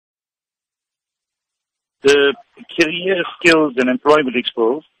The Career Skills and Employment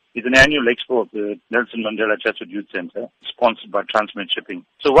Expo is an annual expo of the Nelson Mandela Chatsworth Youth Centre, sponsored by Transmit Shipping.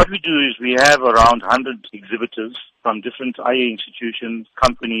 So what we do is we have around 100 exhibitors from different IA institutions,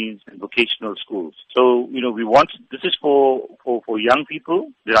 companies, and vocational schools. So, this is for young people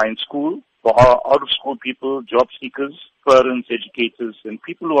that are in school, for our out-of-school people, job seekers, parents, educators, and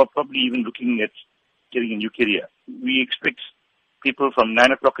people who are probably even looking at getting a new career. We expect people from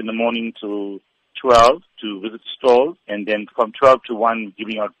 9 o'clock in the morning to 12 to visit stalls, and then from 12 to 1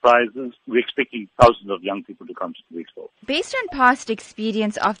 giving out prizes. We're expecting thousands of young people to come to the Expo. Based on past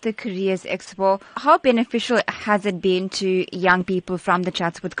experience of the Careers Expo, how beneficial has it been to young people from the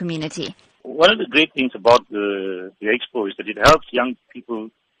Chatsworth community? One of the great things about the Expo is that it helps young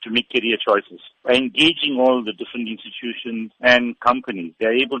people to make career choices. By engaging all the different institutions and companies,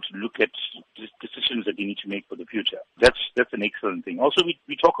 they're able to look at decisions that they need to make for the future. That's an excellent thing. Also,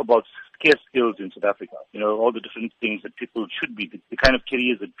 we talk about scarce skills in South Africa. All the different things that people should be, the kind of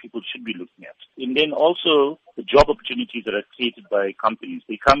careers that people should be looking at. And then also the job opportunities that are created by companies.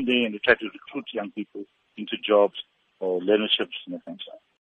 They come there and they try to recruit young people into jobs or learnerships and things like that.